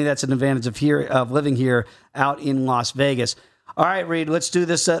 Certainly, that's an advantage of living here out in Las Vegas. All right, Reed, let's do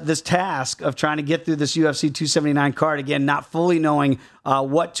this task of trying to get through this UFC 279 card. Again, not fully knowing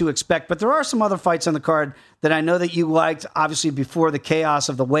what to expect, but there are some other fights on the card that I know that you liked, obviously, before the chaos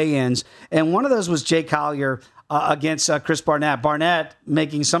of the weigh-ins. And one of those was Jay Collier against Chris Barnett. Barnett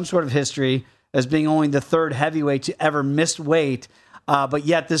making some sort of history as being only the third heavyweight to ever miss weight, but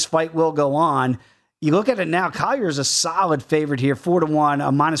yet this fight will go on. You look at it now, Collier is a solid favorite here, 4-1,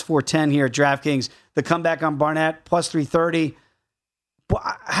 a minus 410 here at DraftKings. The comeback on Barnett, plus 330.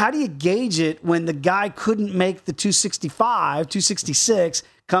 How do you gauge it when the guy couldn't make the 265, 266,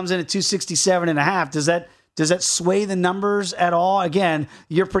 comes in at 267.5? Does that sway the numbers at all? Again,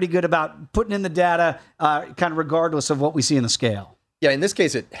 you're pretty good about putting in the data kind of regardless of what we see in the scale. Yeah, in this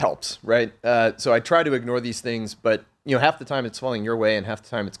case, it helps, right? So I try to ignore these things, but half the time it's falling your way and half the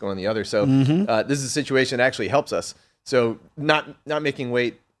time it's going the other. So this is a situation that actually helps us. So not making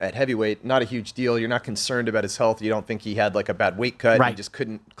weight at heavyweight, not a huge deal. You're not concerned about his health. You don't think he had like a bad weight cut. Right. He just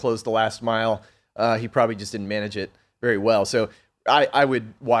couldn't close the last mile. He probably just didn't manage it very well. So I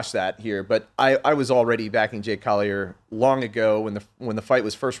would watch that here. But I was already backing Jay Collier long ago when the fight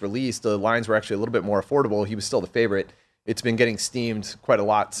was first released. The lines were actually a little bit more affordable. He was still the favorite. It's been getting steamed quite a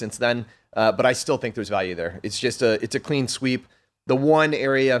lot since then, but I still think there's value there. It's just it's a clean sweep. The one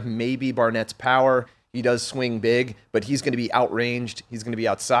area, maybe Barnett's power. He does swing big, but he's going to be outranged. He's going to be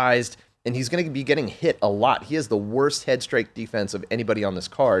outsized, and he's going to be getting hit a lot. He has the worst head strike defense of anybody on this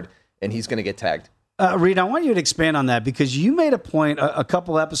card, and he's going to get tagged. Reed, I want you to expand on that because you made a point a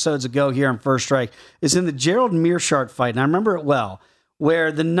couple episodes ago here on First Strike. It's in the Gerald Meerschaert fight, and I remember it well,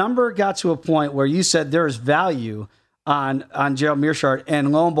 where the number got to a point where you said there is value on Gerald Meerschaert,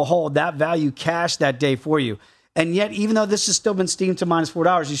 and lo and behold, that value cashed that day for you. And yet, even though this has still been steamed to minus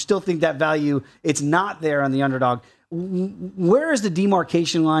 $4, you still think that value, it's not there on the underdog. Where is the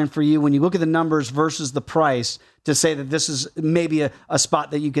demarcation line for you when you look at the numbers versus the price to say that this is maybe a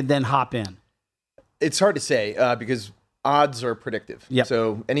spot that you could then hop in? It's hard to say because odds are predictive. Yep.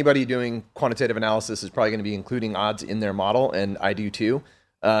 So anybody doing quantitative analysis is probably going to be including odds in their model, and I do too.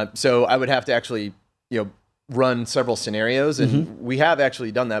 So I would have to actually, run several scenarios, and we have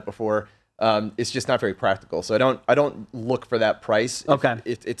actually done that before. It's just not very practical. So I don't look for that price. Okay.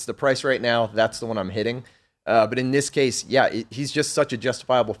 If it's the price right now, that's the one I'm hitting. But in this case, he's just such a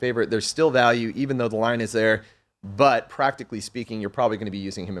justifiable favorite. There's still value, even though the line is there. But practically speaking, you're probably going to be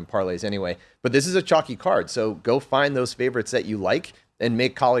using him in parlays anyway. But this is a chalky card, so go find those favorites that you like and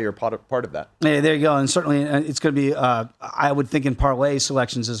make Collier part of that. Yeah, there you go. And certainly it's going to be, I would think, in parlay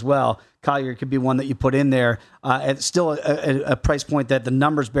selections as well. Collier could be one that you put in there at still a price point that the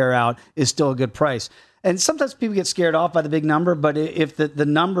numbers bear out is still a good price. And sometimes people get scared off by the big number, but if the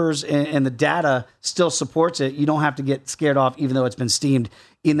numbers and the data still supports it, you don't have to get scared off, even though it's been steamed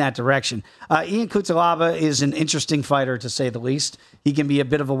in that direction. Ian Cutelaba is an interesting fighter, to say the least. He can be a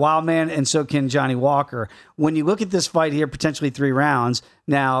bit of a wild man, and so can Johnny Walker. When you look at this fight here, potentially 3 rounds,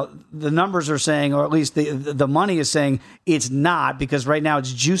 now the numbers are saying, or at least the money is saying it's not, because right now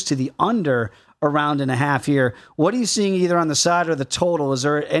it's juiced to the under a round and a half here. What are you seeing either on the side or the total? Is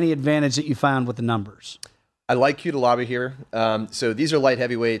there any advantage that you found with the numbers? I like Cutelaba here. So these are light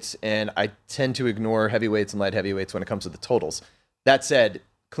heavyweights, and I tend to ignore heavyweights and light heavyweights when it comes to the totals. That said,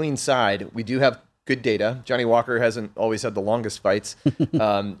 clean side, we do have good data. Johnny Walker hasn't always had the longest fights,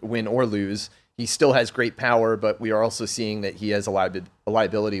 win or lose. He still has great power, but we are also seeing that he has a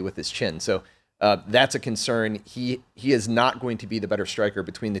liability with his chin. So that's a concern. He is not going to be the better striker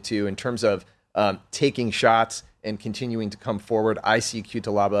between the two in terms of taking shots and continuing to come forward. I see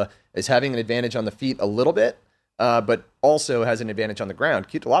Cutelaba as having an advantage on the feet a little bit, but also has an advantage on the ground.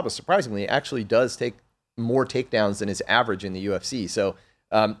 Cutelaba, surprisingly, actually does take more takedowns than his average in the UFC. So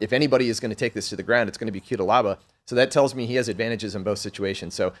if anybody is going to take this to the ground, it's going to be Cutelaba. So that tells me he has advantages in both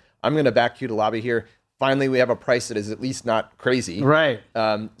situations. So I'm going to back Cutelaba here. Finally, we have a price that is at least not crazy. Right.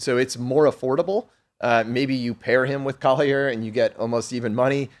 So it's more affordable. Maybe you pair him with Collier and you get almost even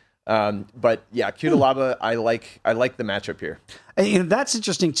money. But yeah, Cutelaba, I like the matchup here. And that's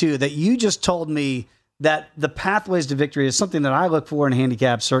interesting too, that you just told me that the pathways to victory is something that I look for in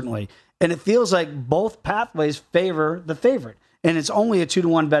handicaps, certainly. And it feels like both pathways favor the favorite. And it's only a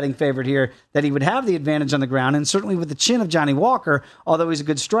 2-1 betting favorite here that he would have the advantage on the ground. And certainly with the chin of Johnny Walker, although he's a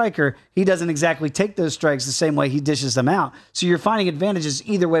good striker, he doesn't exactly take those strikes the same way he dishes them out. So you're finding advantages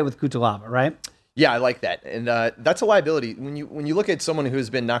either way with Cutelaba, right? Yeah, I like that. And that's a liability. When you look at someone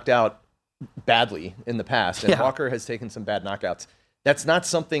who's been knocked out badly in the past, and Walker has taken some bad knockouts, that's not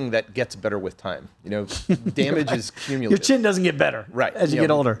something that gets better with time. Damage right. is cumulative. Your chin doesn't get better as you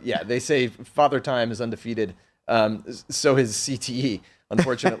get older. Yeah, they say Father Time is undefeated. So is CTE,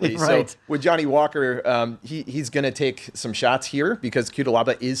 unfortunately. Right. So with Johnny Walker, he's going to take some shots here because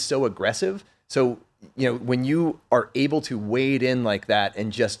Cutelaba is so aggressive. So, when you are able to wade in like that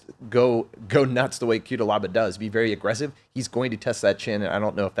and just go nuts the way Cutelaba does, be very aggressive, he's going to test that chin, and I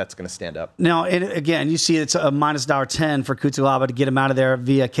don't know if that's going to stand up. Now, and again, you see it's a minus $1.10 for Cutelaba to get him out of there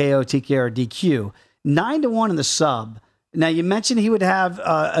via KO, TKO, or DQ. 9-1 in the sub. Now, you mentioned he would have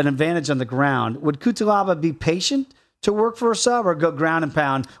an advantage on the ground. Would Cutelaba be patient to work for a sub or go ground and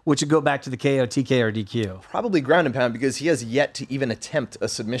pound, which would go back to the KO, TK, or DQ? Probably ground and pound because he has yet to even attempt a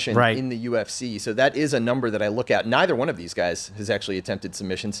submission in the UFC. So that is a number that I look at. Neither one of these guys has actually attempted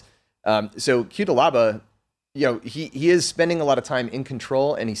submissions. So Cutelaba, he is spending a lot of time in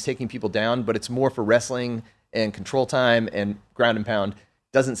control and he's taking people down, but it's more for wrestling and control time and ground and pound.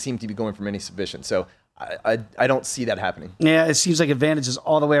 Doesn't seem to be going for many submissions. So I don't see that happening. Yeah, it seems like advantages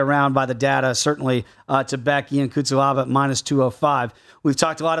all the way around by the data, certainly to back Ian Cutelaba at minus 205. We've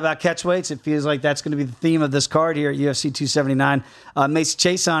talked a lot about catchweights. It feels like that's going to be the theme of this card here at UFC 279. Macy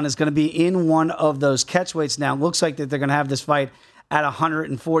Chiasson is going to be in one of those catchweights now. It looks like that they're going to have this fight at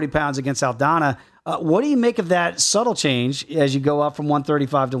 140 pounds against Aldana. What do you make of that subtle change as you go up from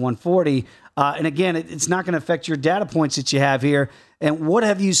 135 to 140? And again, it's not going to affect your data points that you have here. And what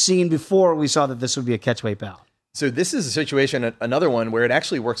have you seen before we saw that this would be a catchweight bout? So this is a situation, another one, where it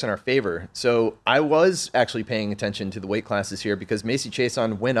actually works in our favor. So I was actually paying attention to the weight classes here because Macy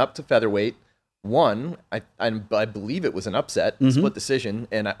Chiasson went up to featherweight, won. I believe it was an upset, split decision,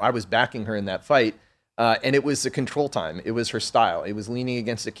 and I was backing her in that fight. And it was a control time. It was her style. It was leaning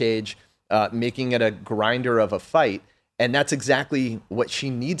against the cage, making it a grinder of a fight. And that's exactly what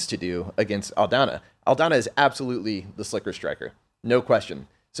she needs to do against Aldana. Aldana is absolutely the slicker striker. No question.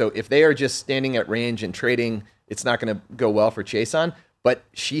 So if they are just standing at range and trading, it's not going to go well for Chiasson. But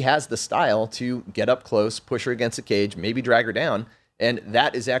she has the style to get up close, push her against the cage, maybe drag her down. And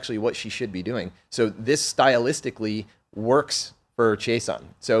that is actually what she should be doing. So this stylistically works for Chiasson.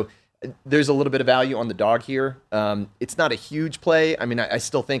 So there's a little bit of value on the dog here. It's not a huge play. I mean, I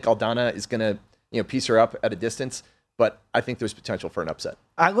still think Aldana is going to piece her up at a distance. But I think there's potential for an upset.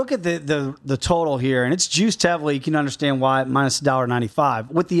 I look at the total here, and it's juiced heavily. You can understand why, minus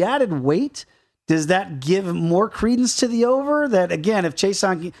 $1.95. With the added weight, does that give more credence to the over? That, again, if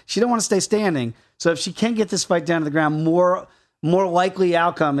Chiasson, she don't want to stay standing. So if she can get this fight down to the ground, more likely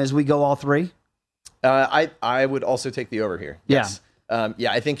outcome as we go all three? I would also take the over here. Yes.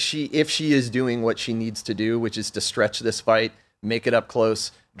 I think if she is doing what she needs to do, which is to stretch this fight, make it up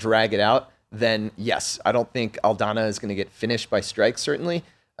close, drag it out, then yes, I don't think Aldana is going to get finished by strikes, certainly.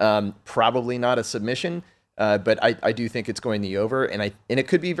 Probably not a submission, but I do think it's going the over, and it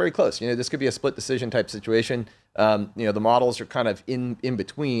could be very close. This could be a split decision type situation. The models are kind of in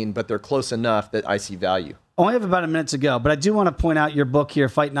between, but they're close enough that I see value. Only have about a minute to go, but I do want to point out your book here,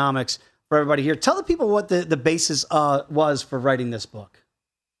 Fightnomics, for everybody here. Tell the people what the basis was for writing this book.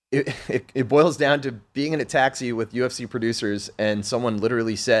 It boils down to being in a taxi with UFC producers, and someone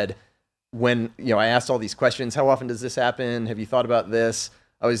literally said, when I asked all these questions, how often does this happen? Have you thought about this?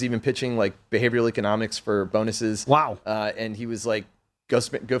 I was even pitching like behavioral economics for bonuses. Wow. And he was like, go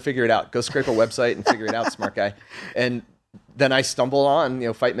figure it out. Go scrape a website and figure it out, smart guy. And then I stumbled on,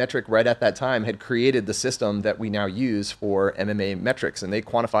 Fightmetric right at that time had created the system that we now use for MMA metrics, and they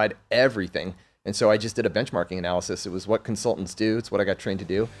quantified everything. And so I just did a benchmarking analysis. It was what consultants do. It's what I got trained to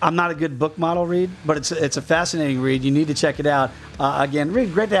do. I'm not a good book model read, but it's a fascinating read. You need to check it out. Again,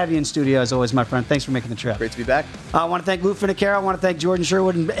 Reed, great to have you in studio as always, my friend. Thanks for making the trip. Great to be back. I want to thank Lou Finicaro. I want to thank Jordan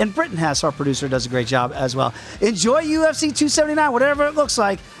Sherwood. And Britton Hass, our producer, does a great job as well. Enjoy UFC 279, whatever it looks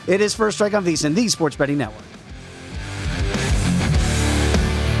like. It is First Strike on VSiN, the Sports Betting Network.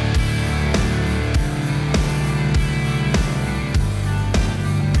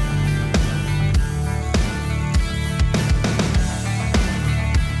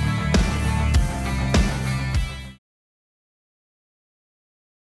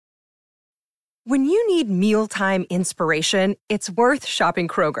 When you need mealtime inspiration, it's worth shopping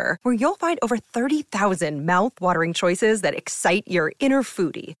Kroger, where you'll find over 30,000 mouth-watering choices that excite your inner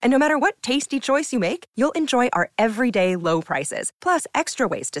foodie. And no matter what tasty choice you make, you'll enjoy our everyday low prices, plus extra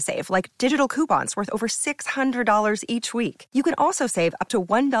ways to save, like digital coupons worth over $600 each week. You can also save up to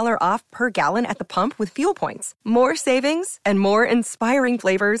 $1 off per gallon at the pump with fuel points. More savings and more inspiring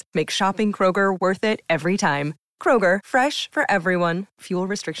flavors make shopping Kroger worth it every time. Kroger, fresh for everyone. Fuel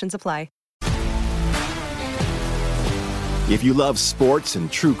restrictions apply. If you love sports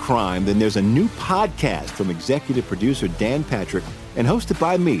and true crime, then there's a new podcast from executive producer Dan Patrick and hosted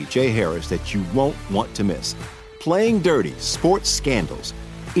by me, Jay Harris, that you won't want to miss. Playing Dirty: Sports Scandals.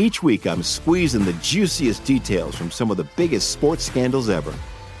 Each week, I'm squeezing the juiciest details from some of the biggest sports scandals ever.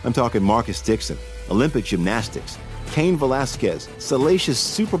 I'm talking Marcus Dixon, Olympic gymnastics, Cain Velasquez, salacious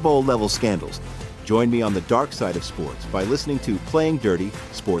Super Bowl-level scandals. Join me on the dark side of sports by listening to Playing Dirty: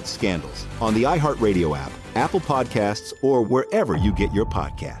 Sports Scandals on the iHeartRadio app, Apple Podcasts, or wherever you get your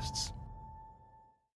podcasts.